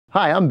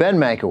Hi, I'm Ben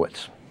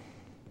Mankiewicz.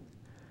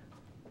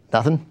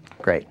 Nothing?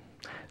 Great.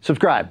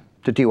 Subscribe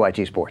to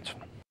TYT Sports.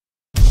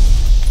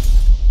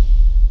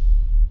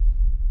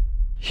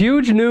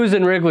 Huge news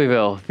in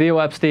Wrigleyville. Theo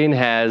Epstein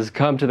has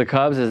come to the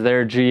Cubs as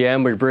their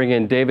GM. We bring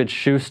in David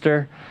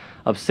Schuster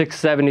of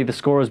 670. The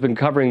Score has been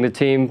covering the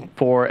team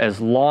for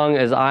as long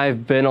as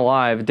I've been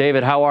alive.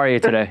 David, how are you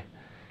today?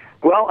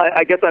 Well,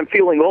 I guess I'm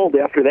feeling old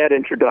after that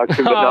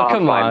introduction. But no,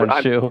 come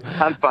on, Shu.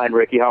 I'm fine,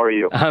 Ricky. How are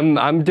you?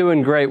 I'm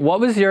doing great. What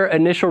was your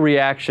initial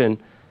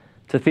reaction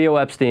to Theo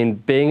Epstein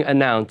being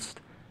announced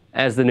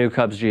as the new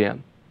Cubs GM?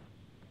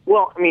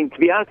 Well, I mean, to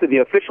be honest with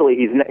you, officially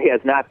he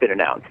has not been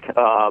announced.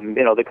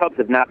 The Cubs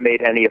have not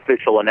made any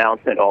official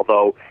announcement,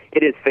 although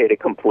it is fait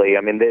accompli. I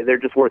mean, they're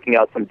just working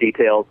out some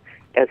details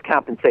as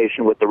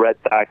compensation with the Red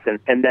Sox,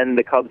 and then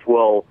the Cubs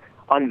will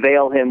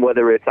unveil him,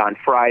 whether it's on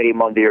Friday,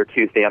 Monday, or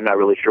Tuesday. I'm not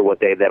really sure what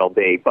day that'll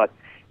be. But,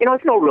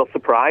 it's no real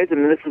surprise. I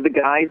mean, this is the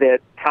guy that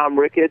Tom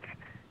Ricketts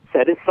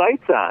set his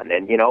sights on.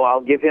 And,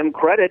 I'll give him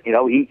credit.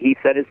 He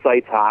set his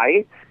sights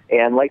high.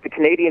 And like the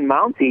Canadian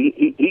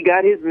Mountie, he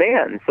got his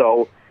man.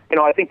 So,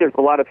 I think there's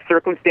a lot of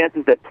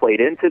circumstances that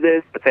played into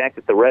this. The fact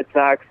that the Red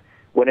Sox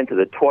went into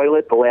the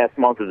toilet the last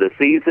month of the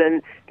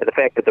season, and the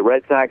fact that the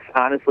Red Sox,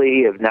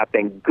 honestly, have not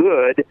been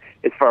good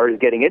as far as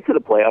getting into the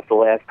playoffs the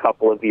last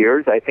couple of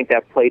years. I think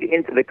that played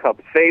into the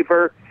Cubs'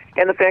 favor,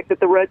 and the fact that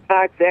the Red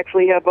Sox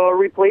actually have a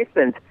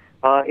replacement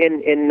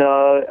in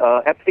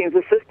Epstein's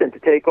assistant to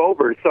take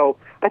over. So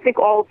I think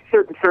all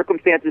certain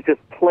circumstances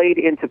just played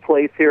into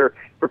place here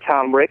for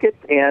Tom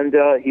Ricketts, and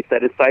he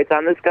set his sights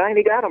on this guy, and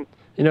he got him.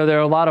 There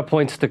are a lot of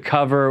points to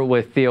cover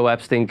with Theo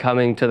Epstein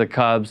coming to the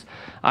Cubs.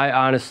 I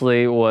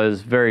honestly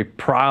was very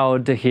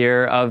proud to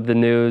hear of the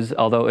news,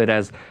 although it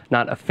has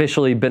not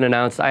officially been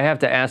announced. I have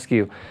to ask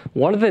you,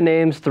 one of the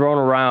names thrown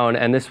around,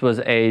 and this was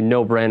a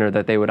no-brainer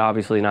that they would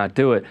obviously not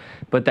do it,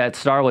 but that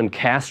Starlin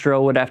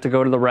Castro would have to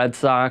go to the Red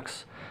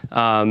Sox.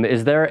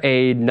 Is there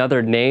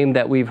another name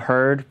that we've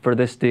heard for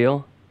this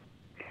deal?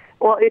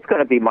 Well, it's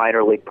going to be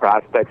minor league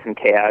prospects and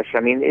cash.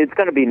 I mean, it's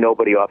going to be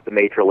nobody off the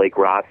major league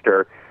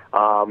roster.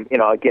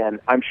 Again,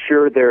 I'm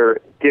sure they're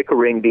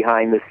dickering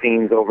behind the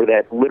scenes over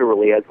that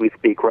literally as we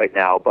speak right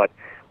now, but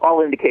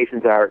all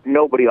indications are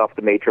nobody off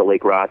the major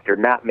league roster,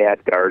 not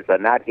Matt Garza,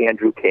 not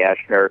Andrew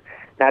Cashner,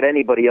 not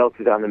anybody else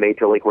who's on the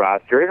major league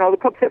roster. The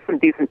Cubs have some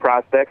decent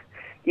prospects,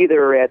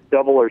 either at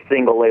double or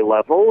single A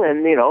level,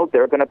 and,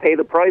 they're going to pay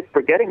the price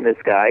for getting this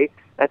guy.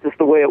 That's just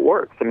the way it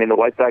works. I mean, the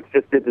White Sox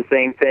just did the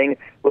same thing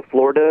with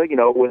Florida,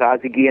 with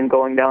Ozzie Guillen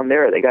going down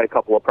there. They got a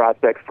couple of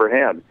prospects for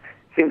him.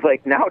 Seems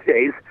like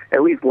nowadays,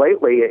 at least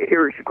lately,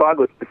 here in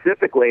Chicago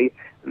specifically,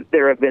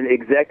 there have been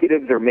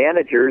executives or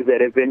managers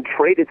that have been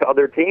traded to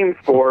other teams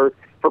for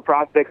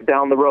prospects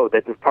down the road.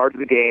 That's just part of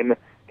the game,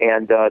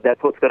 and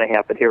that's what's going to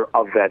happen here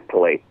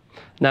eventually.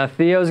 Now,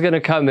 Theo's going to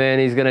come in.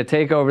 He's going to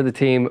take over the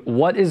team.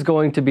 What is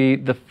going to be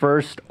the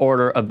first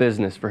order of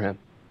business for him?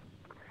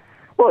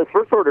 Well, his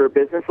first order of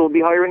business will be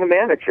hiring a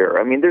manager.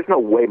 I mean, there's no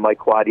way Mike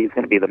Quade is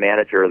going to be the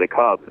manager of the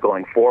Cubs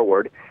going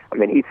forward. I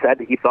mean, he said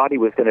he thought he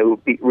was going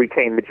to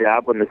retain the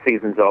job when the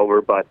season's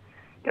over, but,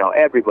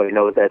 everybody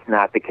knows that's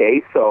not the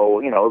case.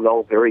 So,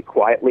 they'll very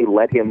quietly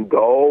let him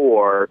go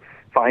or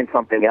find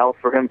something else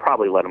for him,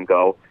 probably let him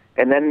go.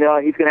 And then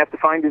he's going to have to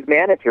find his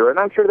manager. And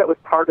I'm sure that was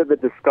part of the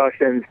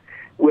discussions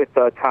with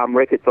Tom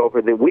Ricketts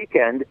over the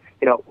weekend.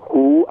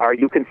 Who are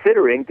you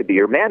considering to be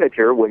your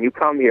manager when you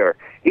come here?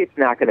 It's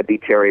not going to be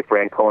Terry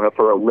Francona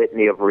for a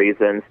litany of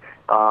reasons.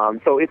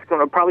 So it's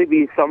going to probably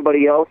be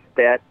somebody else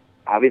that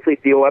obviously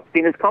Theo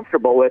Epstein is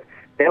comfortable with.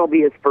 That'll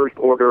be his first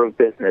order of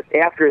business.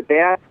 After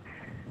that,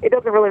 it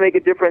doesn't really make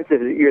a difference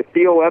if you're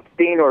Theo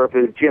Epstein or if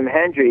it's Jim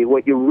Hendry.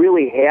 What you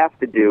really have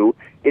to do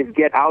is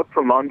get out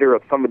from under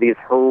of some of these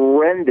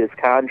horrendous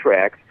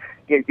contracts.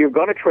 You're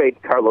going to trade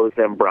Carlos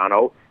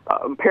Zambrano.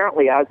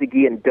 Apparently, Ozzie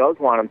Guillen does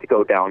want him to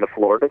go down to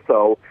Florida,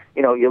 so,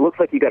 it looks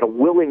like you got a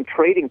willing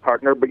trading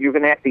partner, but you're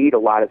going to have to eat a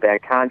lot of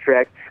that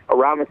contract.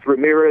 Aramis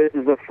Ramirez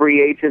is a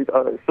free agent,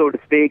 so to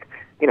speak.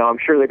 I'm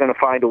sure they're going to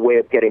find a way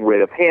of getting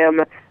rid of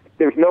him.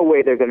 There's no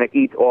way they're going to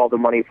eat all the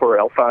money for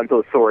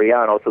Alfonso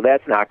Soriano, so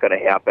that's not going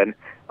to happen.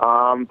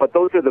 But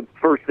those are the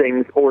first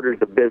things, orders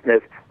of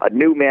business, a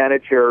new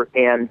manager,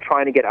 and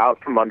trying to get out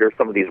from under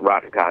some of these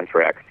rotten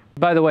contracts.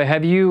 By the way,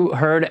 have you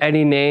heard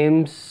any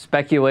names,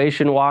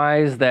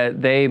 speculation-wise,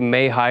 that they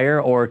may hire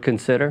or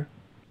consider?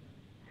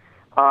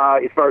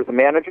 As far as the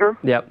manager?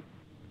 Yep.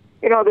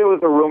 There was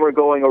a rumor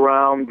going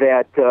around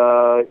that,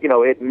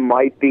 it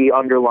might be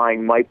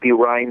underlined, might be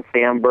Ryne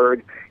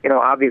Sandberg.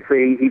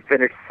 Obviously he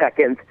finished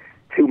second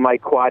to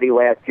Mike Quade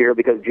last year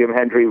because Jim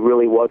Hendry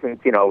really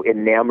wasn't,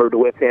 enamored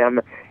with him,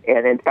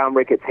 and Tom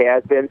Ricketts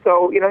has been.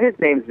 So, his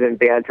name's been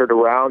bantered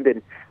around,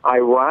 and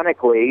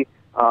ironically,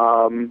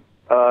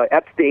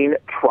 Epstein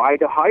tried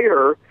to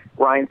hire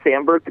Ryne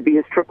Sandberg to be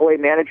his AAA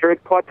manager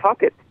at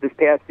Pawtucket this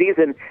past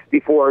season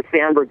before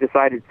Sandberg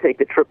decided to take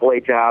the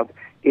AAA job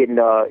in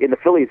the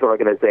Phillies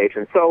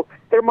organization. So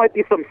there might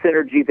be some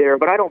synergy there,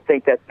 but I don't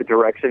think that's the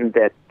direction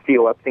that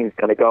Theo Epstein's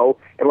going to go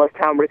unless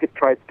Tom Ricketts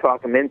tries to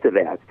talk him into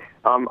that.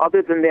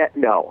 Other than that,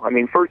 no. I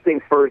mean, first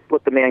things first,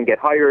 let the man get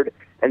hired,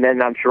 and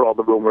then I'm sure all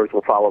the rumors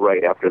will follow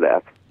right after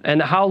that.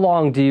 And how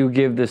long do you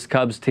give this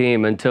Cubs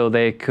team until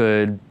they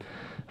could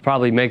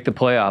probably make the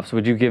playoffs?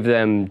 Would you give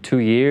them 2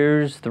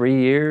 years,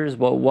 3 years?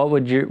 What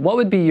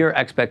would be your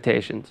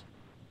expectations?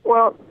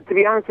 Well, to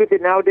be honest with you,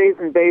 nowadays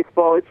in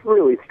baseball, it's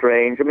really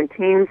strange. I mean,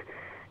 teams,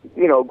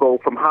 go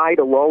from high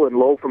to low and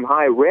low from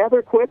high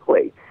rather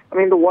quickly. I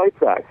mean, the White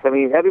Sox,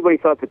 everybody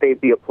thought that they'd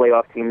be a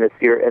playoff team this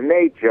year, and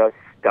they just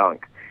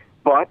stunk.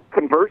 But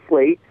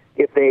conversely,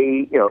 if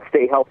they,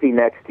 stay healthy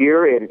next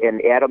year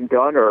and Adam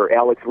Dunn or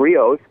Alex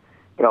Rios,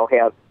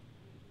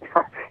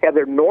 have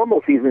their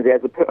normal seasons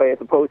as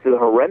opposed to the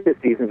horrendous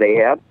seasons they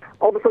had,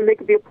 all of a sudden they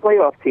could be a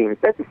playoff team.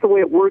 That's just the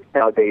way it works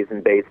nowadays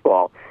in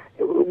baseball.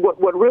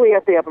 What really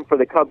has to happen for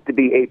the Cubs to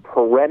be a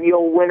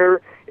perennial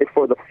winner is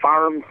for the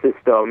farm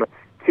system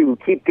to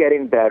keep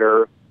getting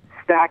better,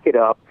 stack it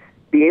up,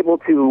 be able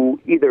to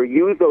either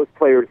use those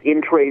players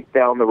in trades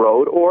down the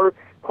road or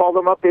call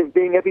them up as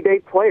being everyday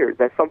players.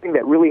 That's something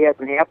that really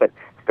hasn't happened.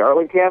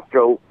 Starlin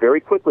Castro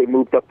very quickly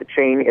moved up the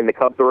chain in the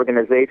Cubs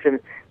organization,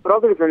 but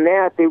other than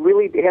that, they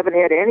really haven't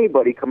had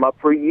anybody come up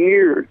for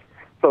years.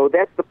 So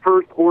that's the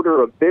first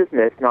order of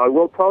business. Now, I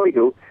will tell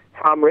you,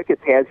 Tom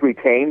Ricketts has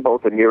retained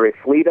both Amiri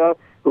Fleta,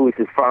 who is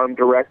his farm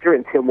director,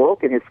 and Tim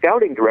Wilkin, his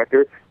scouting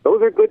director.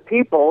 Those are good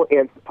people,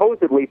 and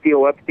supposedly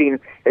Theo Epstein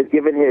has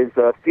given his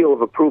seal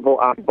of approval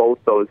on both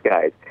those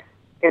guys.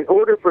 In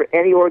order for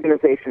any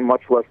organization,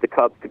 much less the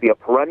Cubs, to be a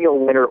perennial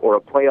winner or a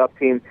playoff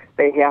team,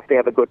 they have to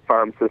have a good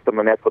farm system,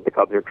 and that's what the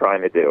Cubs are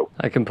trying to do.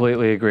 I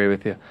completely agree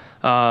with you.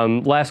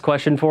 Last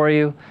question for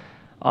you.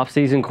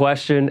 Off-season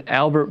question.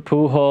 Albert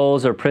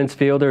Pujols or Prince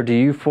Fielder, do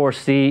you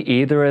foresee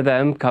either of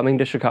them coming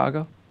to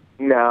Chicago?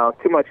 No,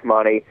 too much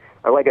money.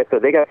 Like I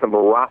said, they got some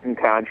rotten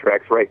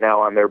contracts right now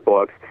on their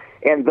books.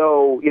 And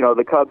though,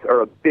 the Cubs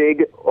are a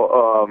big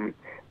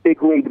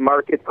league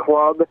market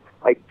club,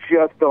 I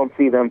just don't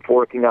see them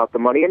forking out the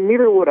money, and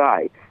neither would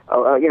I.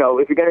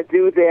 If you're going to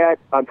do that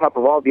on top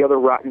of all the other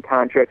rotten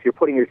contracts, you're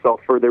putting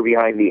yourself further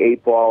behind the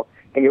 8 ball,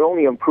 and you're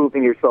only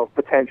improving yourself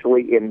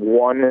potentially in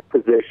one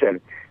position.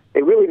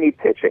 They really need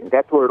pitching.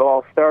 That's where it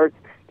all starts.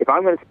 If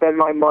I'm going to spend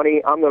my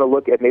money, I'm going to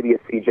look at maybe a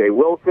C.J.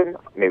 Wilson,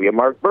 maybe a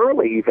Mark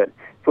Burley even,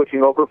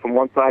 switching over from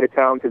one side of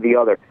town to the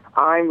other.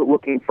 I'm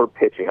looking for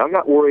pitching. I'm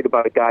not worried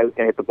about a guy who's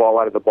going to hit the ball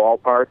out of the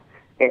ballpark.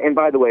 And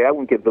by the way, I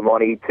wouldn't give the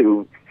money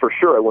to, for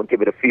sure, I wouldn't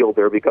give it a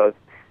Fielder because,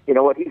 you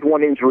know what, he's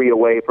one injury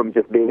away from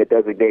just being a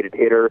designated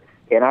hitter,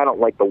 and I don't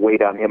like the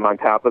weight on him on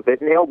top of it.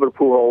 And Albert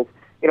Pujols,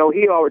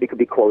 he already could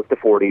be close to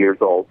 40 years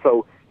old.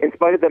 So in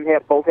spite of them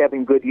both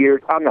having good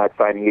years, I'm not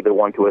signing either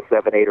one to a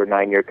 7, 8, or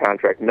 9-year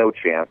contract. No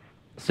chance.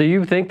 So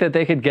you think that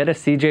they could get a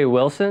C.J.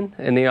 Wilson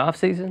in the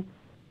offseason?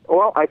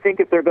 Well, I think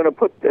if they're going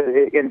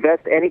to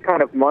invest any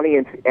kind of money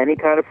into any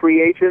kind of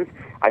free agents,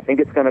 I think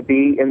it's going to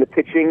be in the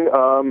pitching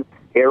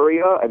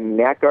area. And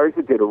Matt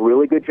Garza did a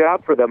really good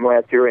job for them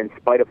last year in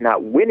spite of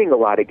not winning a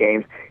lot of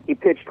games. He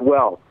pitched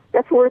well.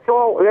 That's what it's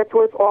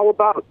all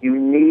about. You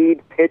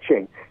need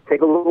pitching.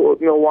 Take a look at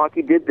what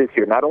Milwaukee did this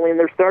year, not only in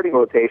their starting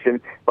rotation,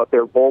 but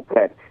their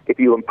bullpen. If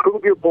you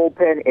improve your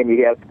bullpen and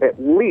you have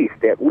at least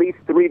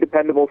 3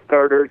 dependable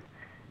starters,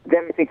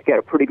 then I think you got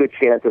a pretty good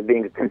chance of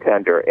being a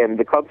contender. And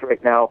the Cubs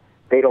right now,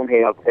 they don't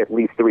have at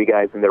least 3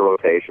 guys in their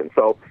rotation.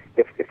 So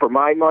if for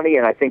my money,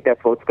 and I think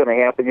that's what's going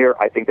to happen here,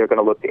 I think they're going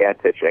to look to add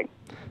pitching.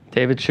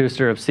 David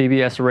Schuster of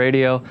CBS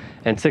Radio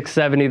and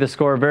 670 The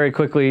Score. Very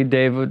quickly,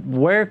 David,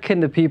 where can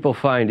the people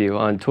find you?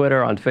 On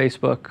Twitter, on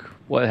Facebook,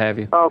 what have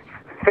you? Oh,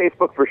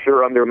 Facebook for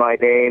sure under my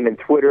name, and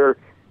Twitter.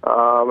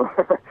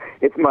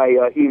 It's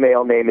my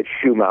email name. It's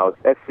Schumous,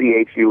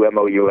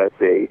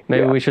 SCHUMOUSE.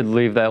 Maybe we should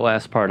leave that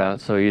last part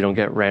out so you don't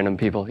get random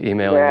people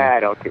emailing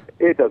you.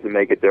 It doesn't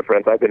make a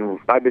difference.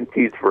 I've been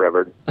teased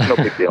forever. No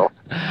big deal.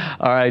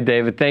 All right,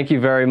 David. Thank you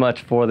very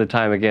much for the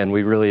time again.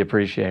 We really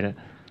appreciate it.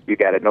 You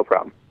got it. No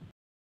problem.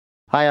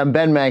 Hi, I'm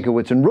Ben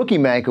Mankiewicz, and Rookie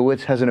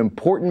Mankiewicz has an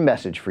important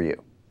message for you.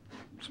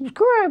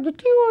 Subscribe to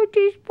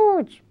TYT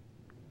Sports.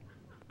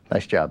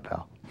 Nice job,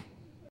 pal.